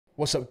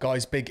What's up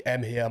guys, Big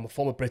M here. I'm a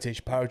former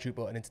British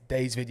paratrooper, and in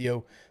today's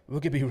video we're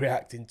going to be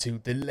reacting to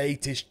the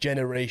latest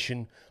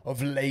generation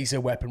of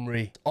laser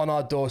weaponry. On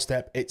our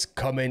doorstep, it's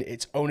coming,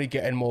 it's only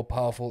getting more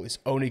powerful, it's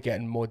only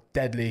getting more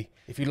deadly.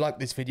 If you like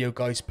this video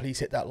guys, please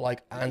hit that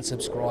like and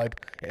subscribe.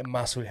 It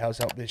massively helps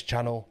out this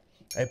channel.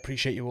 I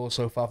appreciate you all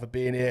so far for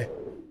being here.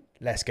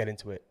 Let's get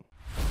into it.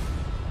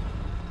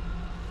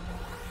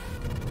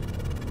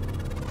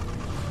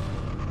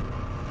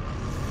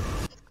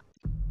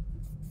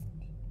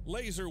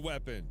 Laser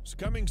weapons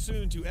coming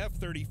soon to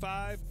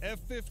F-35,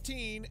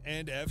 F-15,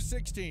 and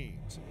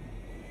F-16s.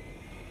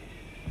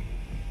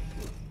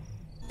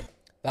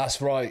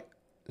 That's right,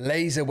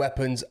 laser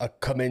weapons are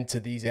coming to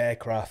these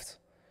aircraft.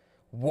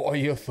 What are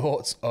your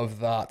thoughts of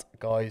that,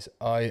 guys?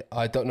 I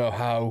don't know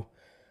how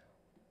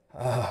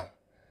I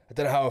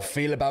I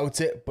feel about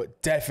it,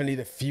 but definitely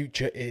the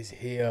future is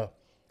here.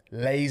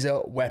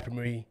 Laser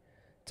weaponry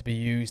to be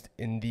used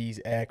in these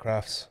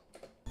aircrafts.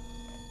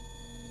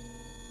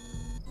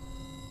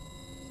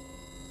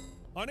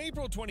 On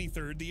April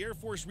 23rd, the Air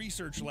Force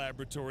Research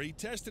Laboratory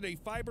tested a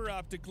fiber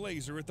optic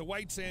laser at the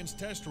White Sands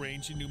Test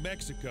Range in New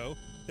Mexico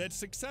that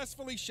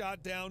successfully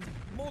shot down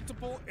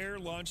multiple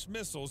air-launched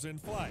missiles in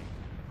flight.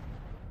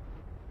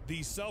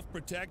 The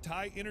Self-Protect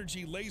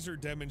high-energy laser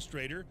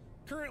demonstrator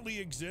currently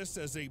exists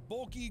as a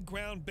bulky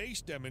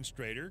ground-based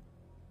demonstrator.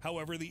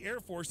 However, the Air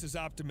Force is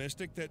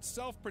optimistic that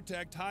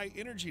Self-Protect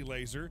high-energy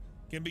laser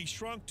can be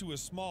shrunk to a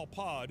small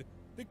pod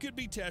that could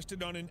be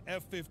tested on an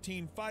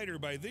F-15 fighter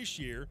by this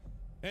year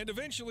and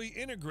eventually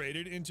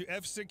integrated into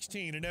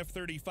F-16 and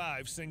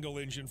F-35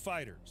 single-engine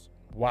fighters.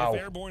 Wow. If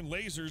airborne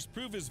lasers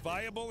prove as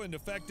viable and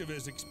effective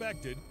as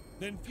expected,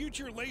 then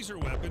future laser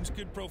weapons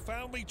could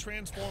profoundly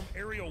transform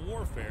aerial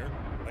warfare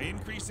by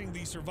increasing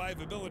the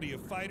survivability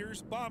of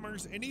fighters,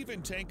 bombers, and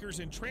even tankers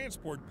and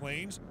transport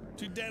planes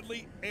to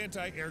deadly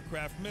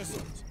anti-aircraft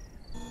missiles.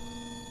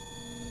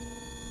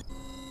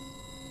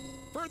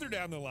 Further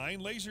down the line,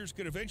 lasers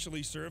could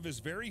eventually serve as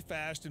very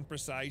fast and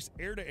precise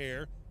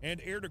air-to-air and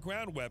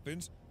air-to-ground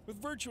weapons with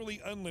virtually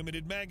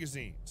unlimited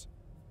magazines.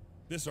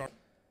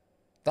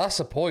 That's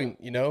the point,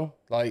 you know?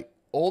 Like,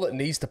 all that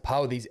needs to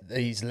power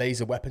these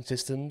laser weapon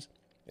systems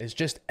is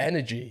just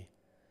energy.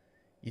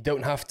 You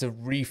don't have to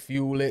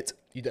refuel it.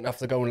 You don't have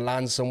to go and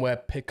land somewhere,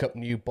 pick up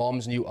new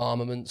bombs, new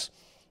armaments.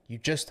 You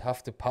just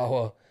have to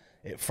power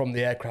it from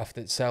the aircraft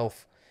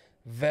itself.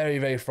 Very,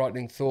 very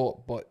frightening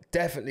thought, but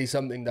definitely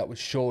something that was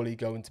surely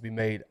going to be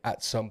made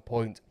at some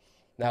point.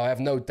 Now, I have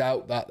no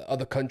doubt that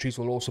other countries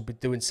will also be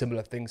doing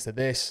similar things to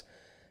this.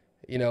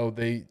 You know,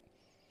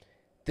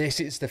 this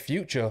is the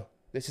future.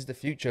 This is the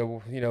future.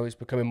 You know, it's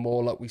becoming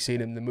more like we've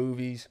seen in the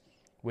movies.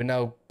 We're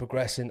now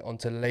progressing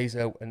onto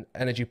laser and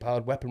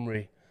energy-powered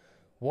weaponry.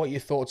 What are your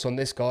thoughts on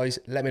this, guys?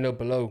 Let me know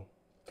below.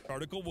 The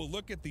article will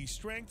look at the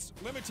strengths,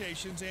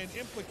 limitations, and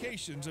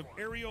implications of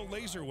aerial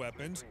laser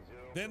weapons,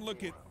 then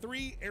look at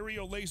 3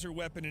 aerial laser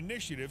weapon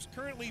initiatives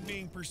currently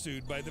being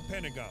pursued by the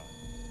Pentagon.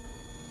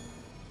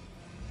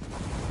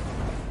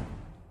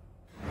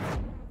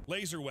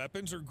 Laser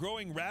weapons are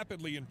growing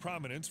rapidly in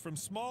prominence, from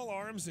small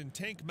arms and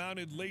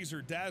tank-mounted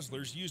laser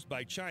dazzlers used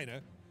by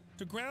China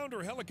to ground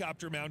or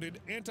helicopter-mounted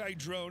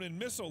anti-drone and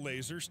missile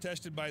lasers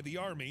tested by the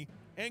Army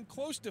and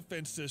close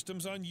defense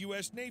systems on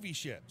U.S. Navy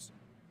ships.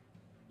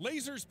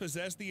 Lasers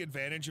possess the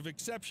advantage of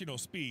exceptional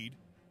speed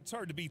 — it's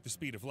hard to beat the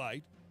speed of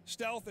light —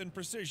 stealth and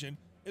precision,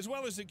 as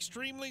well as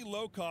extremely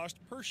low cost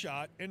per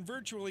shot and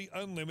virtually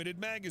unlimited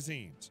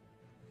magazines.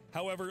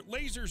 However,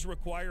 lasers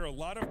require a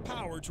lot of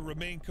power to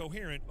remain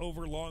coherent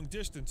over long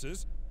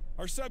distances,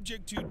 are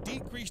subject to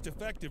decreased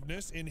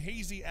effectiveness in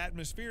hazy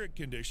atmospheric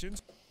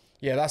conditions.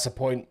 Yeah, that's a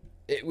point.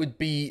 It would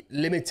be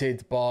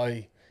limited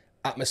by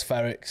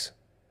atmospherics,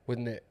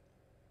 wouldn't it?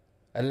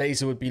 A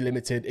laser would be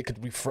limited. It could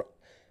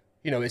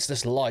you know, it's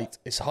just light.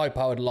 It's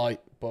high-powered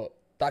light, but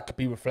that could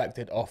be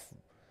reflected off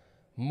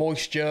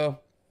moisture.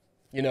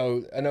 You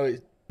know, I know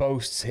it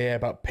boasts here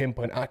about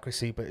pinpoint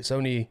accuracy, but it's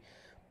only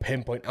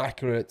pinpoint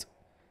accurate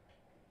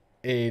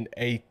in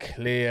a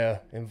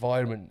clear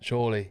environment,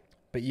 surely.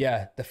 But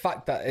yeah, the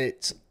fact that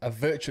it's a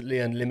virtually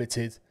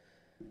unlimited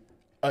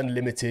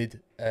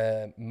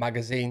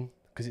magazine,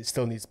 because it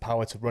still needs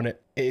power to run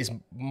it, it is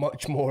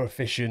much more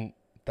efficient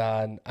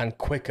than and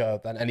quicker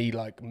than any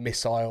like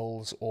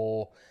missiles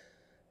or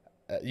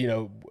you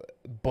know,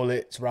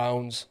 bullets,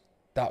 rounds.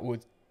 That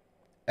would,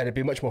 and it'd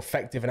be much more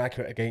effective and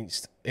accurate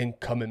against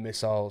incoming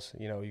missiles.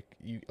 You know,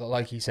 you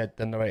like he said,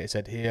 the narrator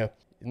said here,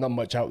 not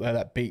much out there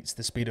that beats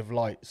the speed of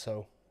light.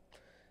 So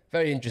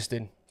very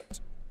interesting.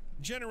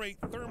 Generate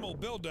thermal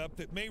buildup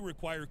that may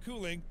require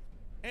cooling,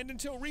 and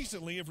until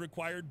recently have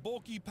required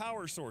bulky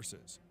power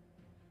sources.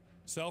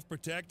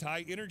 Self-Protect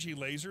high-energy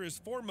laser is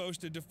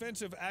foremost a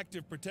defensive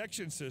active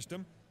protection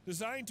system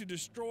designed to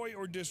destroy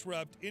or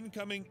disrupt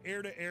incoming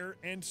air-to-air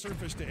and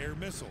surface-to-air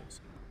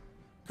missiles.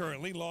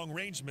 Currently,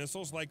 long-range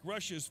missiles like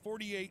Russia's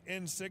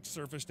 48N6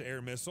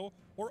 surface-to-air missile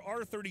or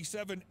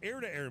R-37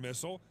 air-to-air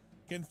missile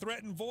can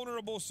threaten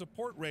vulnerable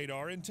support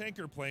radar and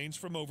tanker planes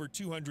from over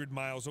 200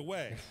 miles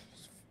away.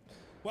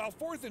 While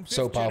 4th and 5th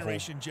So powerful.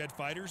 generation jet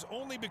fighters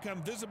only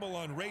become visible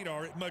on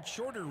radar at much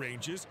shorter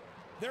ranges,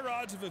 their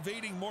odds of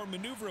evading more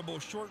maneuverable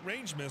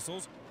short-range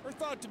missiles are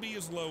thought to be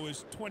as low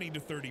as 20 to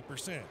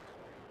 30%.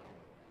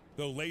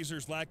 Though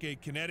lasers lack a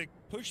kinetic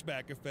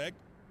pushback effect,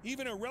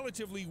 even a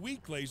relatively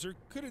weak laser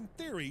could, in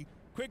theory,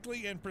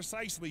 quickly and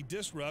precisely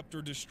disrupt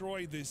or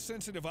destroy the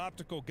sensitive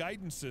optical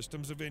guidance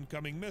systems of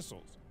incoming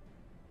missiles.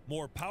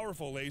 More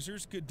powerful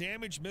lasers could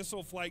damage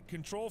missile flight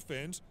control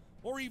fins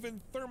or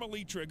even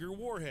thermally trigger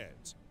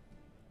warheads.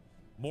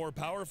 More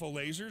powerful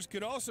lasers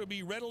could also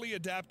be readily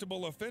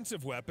adaptable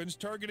offensive weapons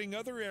targeting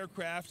other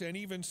aircraft and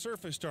even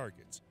surface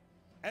targets.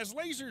 As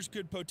lasers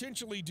could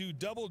potentially do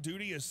double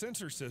duty as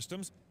sensor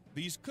systems,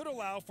 these could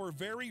allow for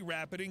very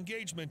rapid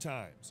engagement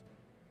times.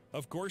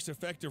 Of course,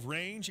 effective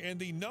range and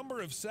the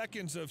number of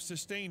seconds of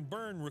sustained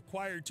burn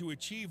required to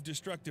achieve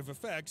destructive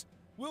effects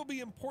will be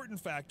important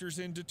factors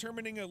in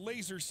determining a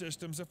laser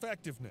system's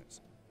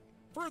effectiveness.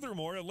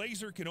 Furthermore, a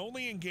laser can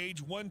only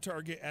engage one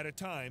target at a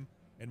time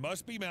and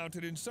must be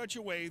mounted in such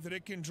a way that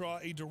it can draw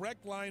a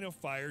direct line of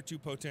fire to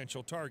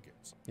potential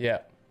targets. Yeah.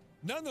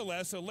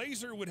 Nonetheless, a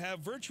laser would have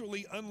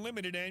virtually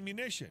unlimited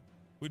ammunition,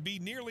 would be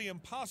nearly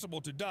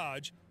impossible to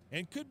dodge,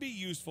 and could be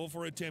useful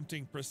for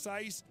attempting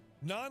precise,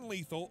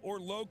 non-lethal, or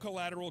low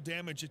collateral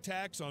damage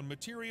attacks on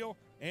material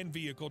and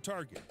vehicle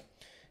target.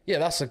 Yeah,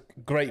 that's a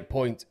great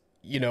point.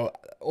 You know,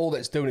 all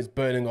that's doing is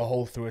burning a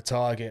hole through a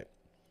target.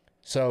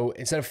 So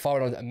instead of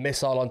firing a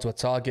missile onto a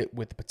target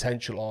with the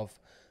potential of,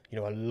 you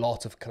know, a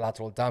lot of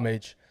collateral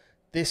damage,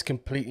 this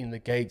completely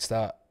negates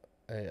that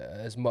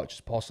as much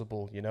as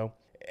possible, you know.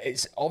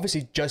 It's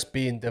obviously just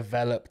being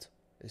developed.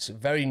 It's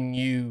very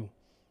new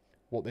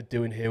what they're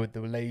doing here with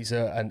the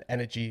laser and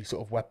energy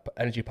sort of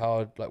energy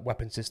powered like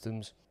weapon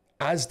systems.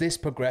 As this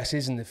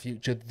progresses in the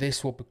future,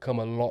 this will become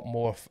a lot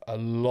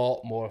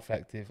more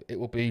effective. It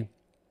will be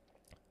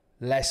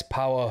less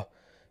power.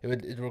 It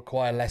would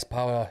require less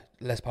power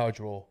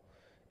draw.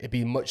 It'd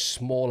be much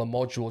smaller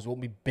modules. It won't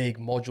be big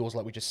modules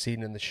like we just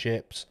seen in the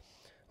ships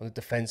on the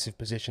defensive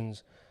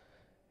positions.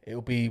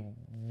 It'll be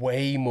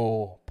way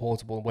more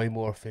portable and way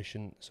more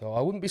efficient. So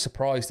I wouldn't be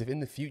surprised if in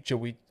the future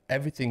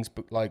everything's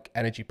like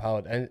energy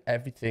powered and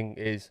everything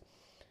is,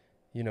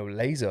 you know,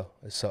 laser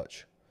as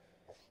such.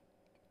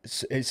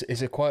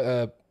 It's quite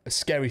a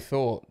scary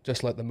thought,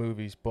 just like the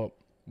movies. But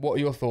what are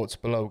your thoughts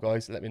below,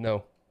 guys? Let me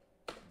know.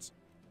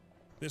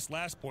 This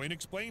last point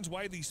explains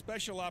why the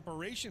special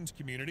operations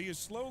community is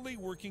slowly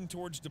working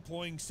towards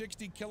deploying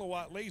 60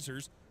 kilowatt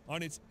lasers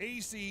on its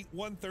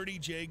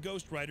AC-130J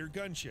Ghost Rider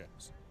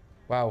gunships.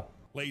 Wow.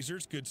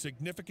 Lasers could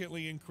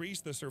significantly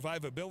increase the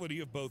survivability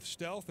of both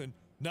stealth and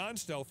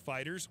non-stealth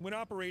fighters when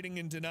operating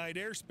in denied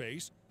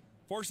airspace,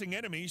 forcing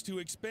enemies to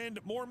expend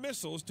more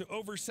missiles to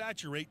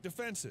oversaturate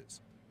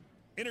defenses.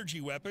 Energy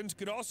weapons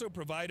could also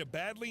provide a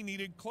badly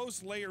needed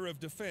close layer of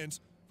defense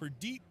for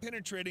deep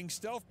penetrating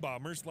stealth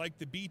bombers like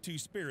the B-2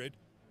 Spirit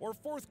or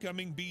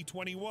forthcoming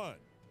B-21.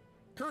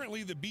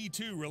 Currently, the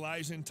B-2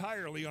 relies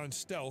entirely on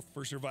stealth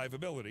for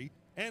survivability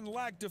and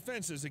lack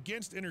defenses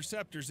against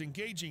interceptors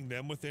engaging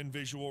them within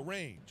visual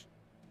range.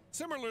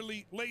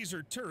 Similarly,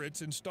 laser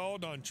turrets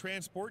installed on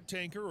transport,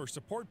 tanker, or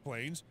support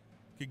planes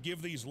could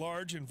give these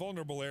large and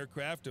vulnerable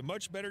aircraft a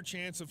much better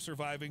chance of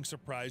surviving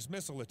surprise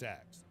missile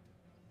attacks.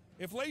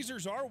 If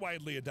lasers are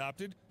widely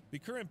adopted, the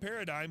current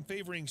paradigm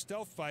favoring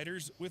stealth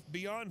fighters with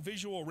beyond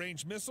visual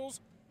range missiles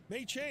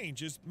may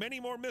change as many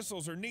more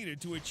missiles are needed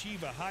to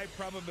achieve a high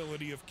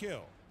probability of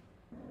kill.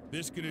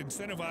 This could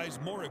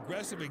incentivize more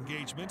aggressive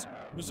engagements,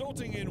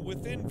 resulting in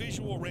within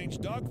visual range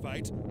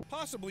dogfights,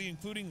 possibly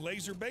including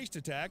laser-based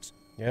attacks,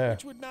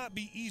 which would not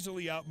be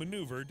easily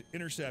outmaneuvered,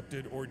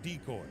 intercepted, or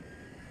decoyed.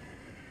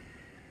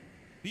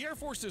 The Air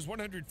Force's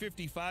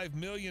 $155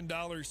 million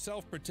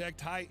Self-Protect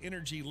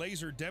High-Energy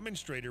Laser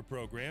Demonstrator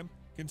Program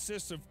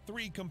consists of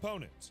 3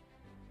 components.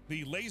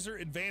 The Laser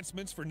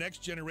Advancements for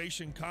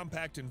Next-Generation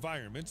Compact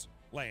Environments,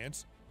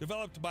 LANCE,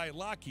 developed by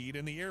Lockheed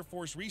and the Air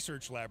Force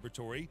Research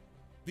Laboratory,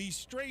 the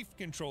Strafe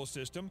Control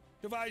System,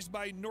 devised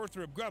by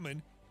Northrop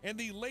Grumman, and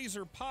the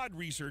Laser Pod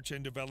Research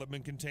and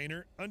Development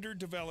Container under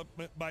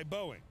development by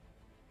Boeing.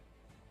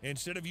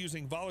 Instead of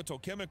using volatile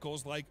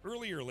chemicals like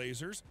earlier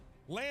lasers,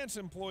 LANCE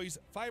employs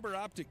fiber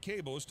optic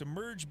cables to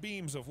merge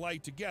beams of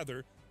light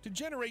together to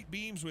generate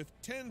beams with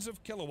tens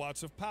of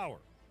kilowatts of power.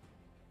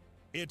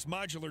 Its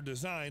modular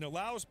design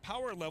allows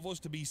power levels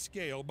to be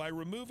scaled by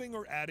removing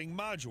or adding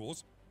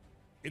modules.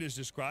 It is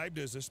described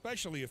as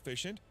especially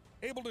efficient,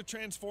 able to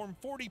transform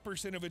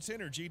 40% of its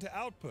energy to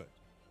output.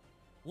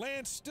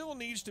 LANCE still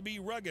needs to be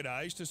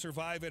ruggedized to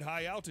survive at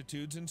high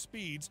altitudes and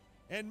speeds,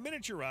 and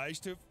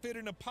miniaturized to fit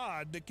in a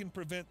pod that can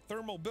prevent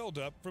thermal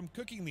buildup from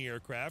cooking the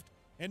aircraft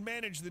and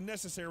manage the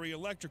necessary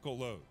electrical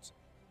loads.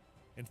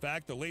 In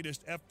fact, the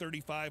latest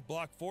F-35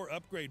 Block 4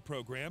 upgrade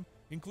program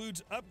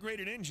includes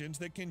upgraded engines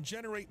that can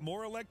generate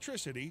more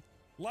electricity,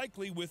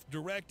 likely with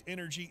direct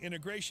energy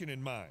integration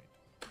in mind.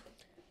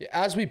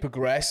 As we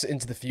progress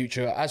into the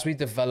future, as we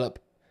develop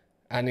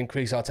and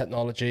increase our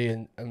technology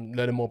and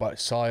learn more about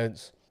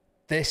science,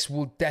 this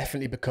will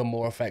definitely become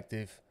more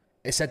effective.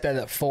 it said then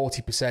that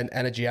 40%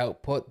 energy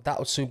output, that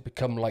will soon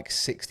become like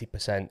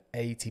 60%,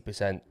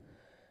 80%.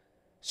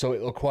 So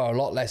it'll require a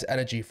lot less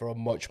energy for a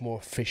much more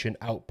efficient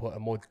output, a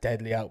more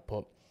deadly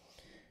output.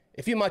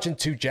 If you imagine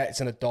 2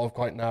 jets in a dog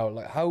right now,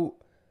 like how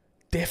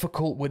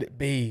difficult would it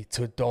be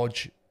to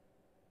dodge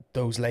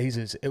those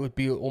lasers? It would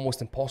be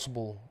almost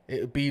impossible.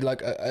 It would be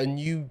like a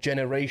new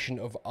generation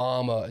of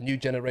armor, a new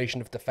generation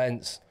of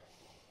defense,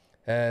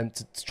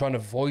 to try and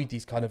avoid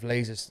these kind of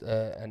lasers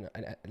and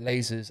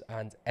lasers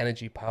and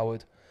energy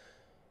powered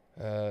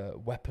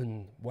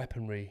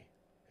weaponry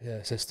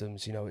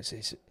systems. You know, it's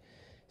a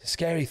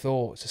scary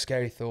thought. It's a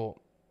scary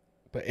thought,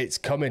 but it's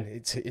coming.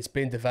 It's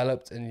been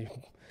developed and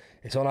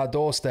it's on our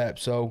doorstep.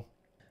 So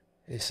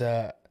it's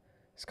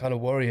kind of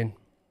worrying.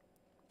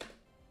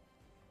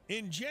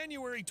 In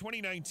January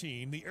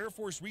 2019, the Air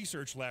Force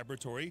Research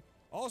Laboratory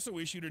also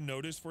issued a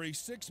notice for a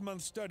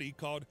 6-month study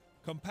called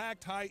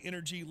Compact High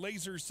Energy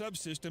Laser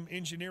Subsystem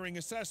Engineering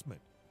Assessment,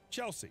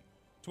 Chelsea,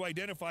 to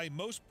identify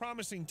most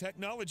promising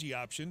technology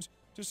options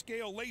to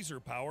scale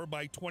laser power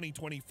by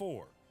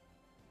 2024.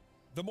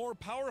 The more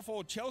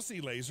powerful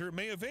Chelsea laser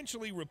may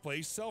eventually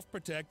replace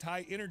Self-Protect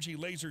High Energy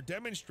Laser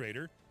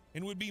Demonstrator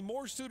and would be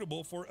more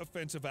suitable for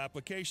offensive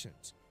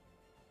applications.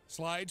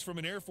 Slides from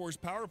an Air Force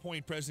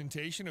PowerPoint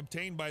presentation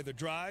obtained by The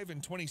Drive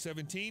in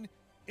 2017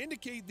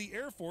 indicate the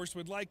Air Force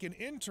would like an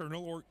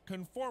internal or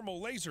conformal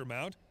laser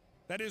mount,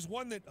 that is,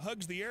 one that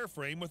hugs the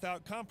airframe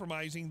without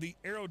compromising the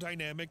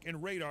aerodynamic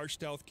and radar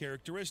stealth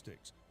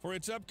characteristics, for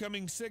its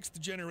upcoming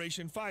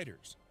 6th-generation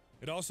fighters.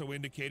 It also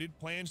indicated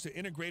plans to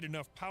integrate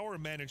enough power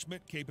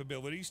management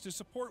capabilities to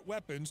support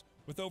weapons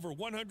with over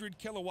 100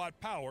 kilowatt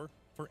power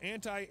for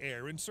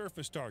anti-air and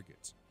surface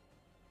targets.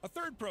 A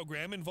third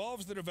program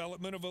involves the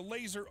development of a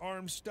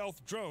laser-armed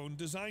stealth drone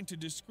designed to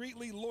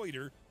discreetly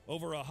loiter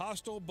over a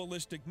hostile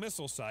ballistic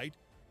missile site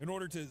in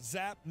order to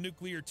zap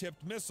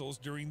nuclear-tipped missiles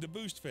during the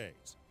boost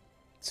phase.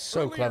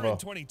 So Earlier clever. in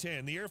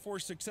 2010, the Air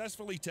Force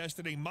successfully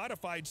tested a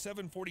modified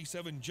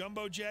 747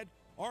 jumbo jet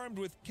armed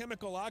with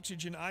chemical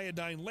oxygen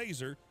iodine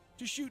laser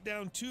to shoot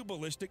down 2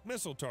 ballistic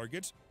missile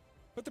targets,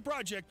 but the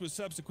project was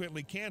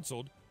subsequently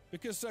canceled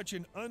because such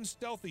an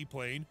unstealthy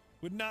plane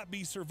would not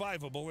be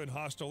survivable in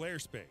hostile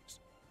airspace.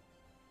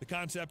 The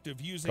concept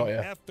of using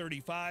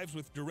F-35s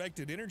with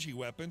directed energy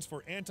weapons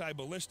for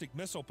anti-ballistic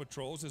missile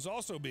patrols is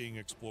also being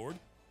explored,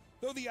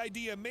 though the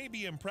idea may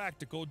be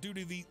impractical due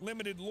to the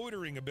limited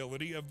loitering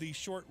ability of the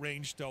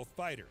short-range stealth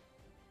fighter.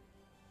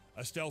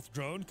 A stealth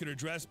drone could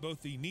address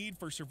both the need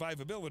for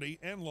survivability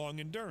and long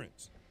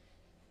endurance.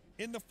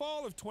 In the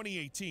fall of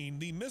 2018,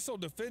 the Missile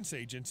Defense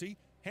Agency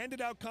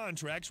handed out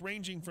contracts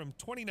ranging from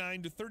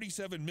 $29 to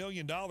 $37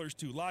 million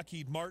to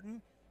Lockheed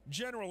Martin,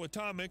 General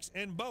Atomics,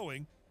 and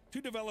Boeing to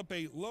develop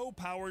a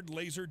low-powered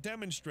laser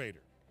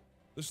demonstrator.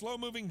 The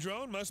slow-moving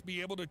drone must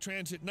be able to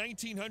transit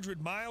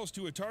 1,900 miles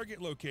to a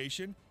target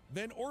location,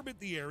 then orbit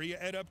the area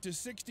at up to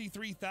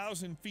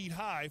 63,000 feet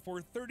high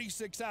for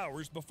 36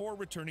 hours before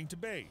returning to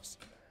base.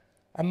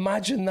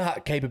 Imagine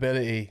that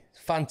capability.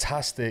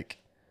 Fantastic.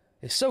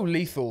 It's so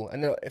lethal.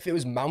 And if it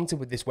was mounted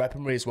with this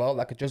weaponry as well,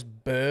 that could just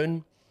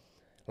burn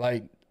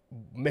like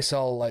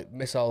missile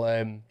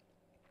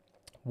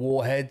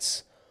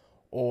warheads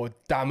or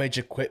damage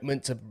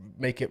equipment to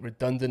make it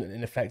redundant and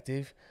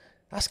ineffective.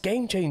 That's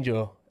game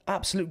changer.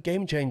 Absolute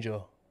game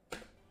changer.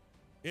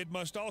 It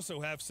must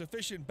also have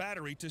sufficient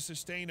battery to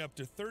sustain up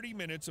to 30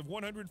 minutes of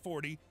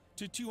 140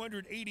 to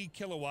 280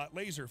 kilowatt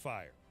laser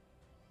fire.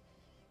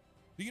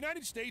 The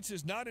United States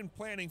is not in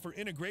planning for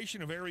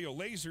integration of aerial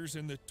lasers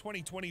in the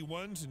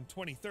 2021s and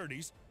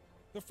 2030s.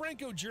 The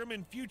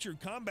Franco-German Future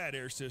Combat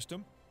Air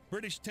System,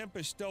 British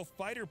Tempest stealth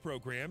fighter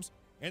programs,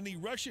 and the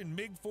Russian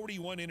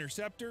MiG-41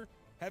 interceptor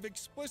have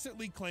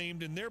explicitly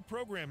claimed in their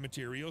program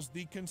materials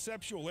the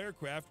conceptual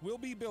aircraft will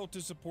be built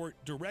to support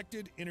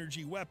directed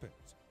energy weapons.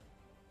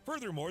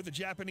 Furthermore, the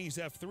Japanese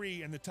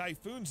F-3 and the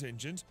Typhoon's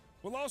engines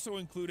will also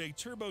include a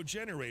turbo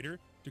generator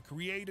to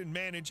create and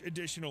manage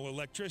additional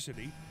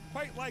electricity,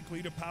 quite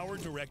likely to power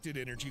directed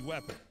energy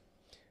weapons.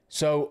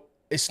 So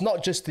it's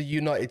not just the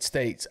United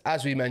States.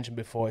 As we mentioned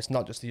before, it's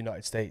not just the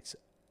United States.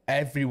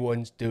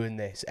 Everyone's doing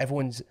this.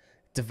 Everyone's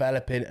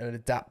developing and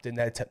adapting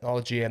their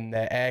technology and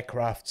their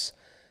aircrafts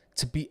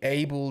to be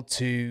able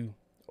to,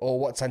 or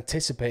what's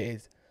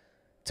anticipated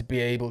to be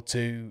able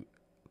to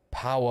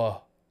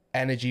power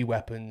energy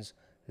weapons,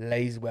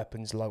 laser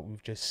weapons like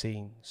we've just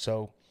seen.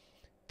 So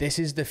this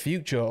is the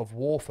future of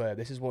warfare.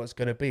 This is what it's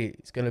going to be.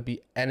 It's going to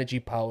be energy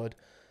powered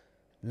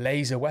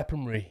laser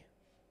weaponry.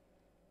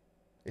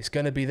 It's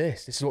going to be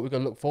this. This is what we're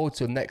going to look forward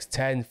to the next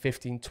 10,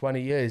 15,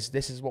 20 years.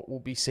 This is what we'll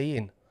be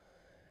seeing.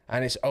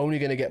 And it's only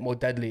going to get more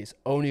deadly. It's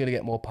only going to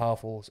get more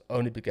powerful. It's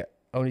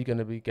only going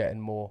to be getting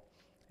more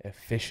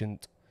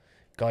efficient.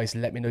 Guys,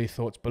 let me know your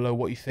thoughts below.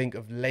 What you think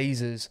of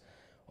lasers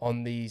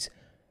on these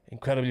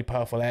incredibly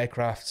powerful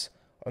aircrafts,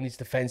 on these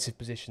defensive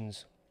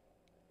positions.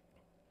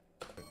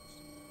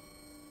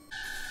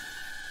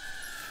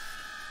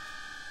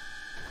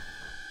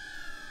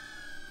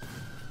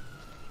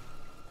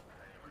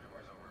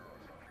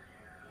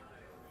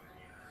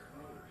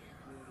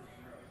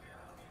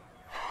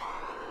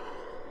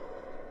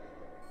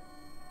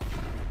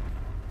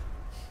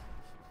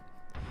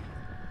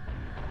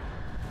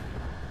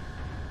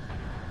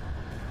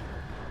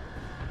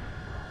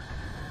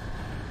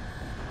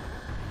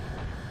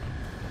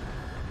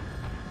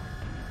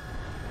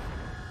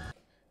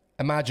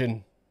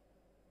 Imagine.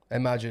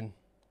 Imagine.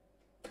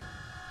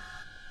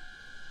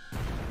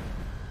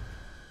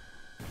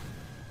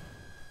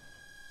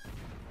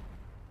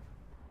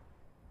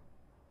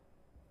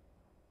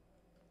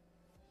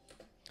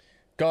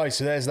 Guys,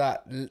 so there's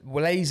that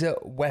laser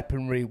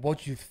weaponry. What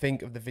do you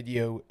think of the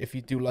video? If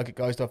you do like it,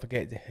 guys, don't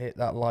forget to hit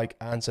that like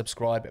and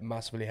subscribe. It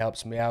massively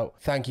helps me out.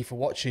 Thank you for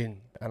watching,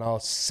 and I'll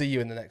see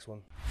you in the next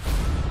one.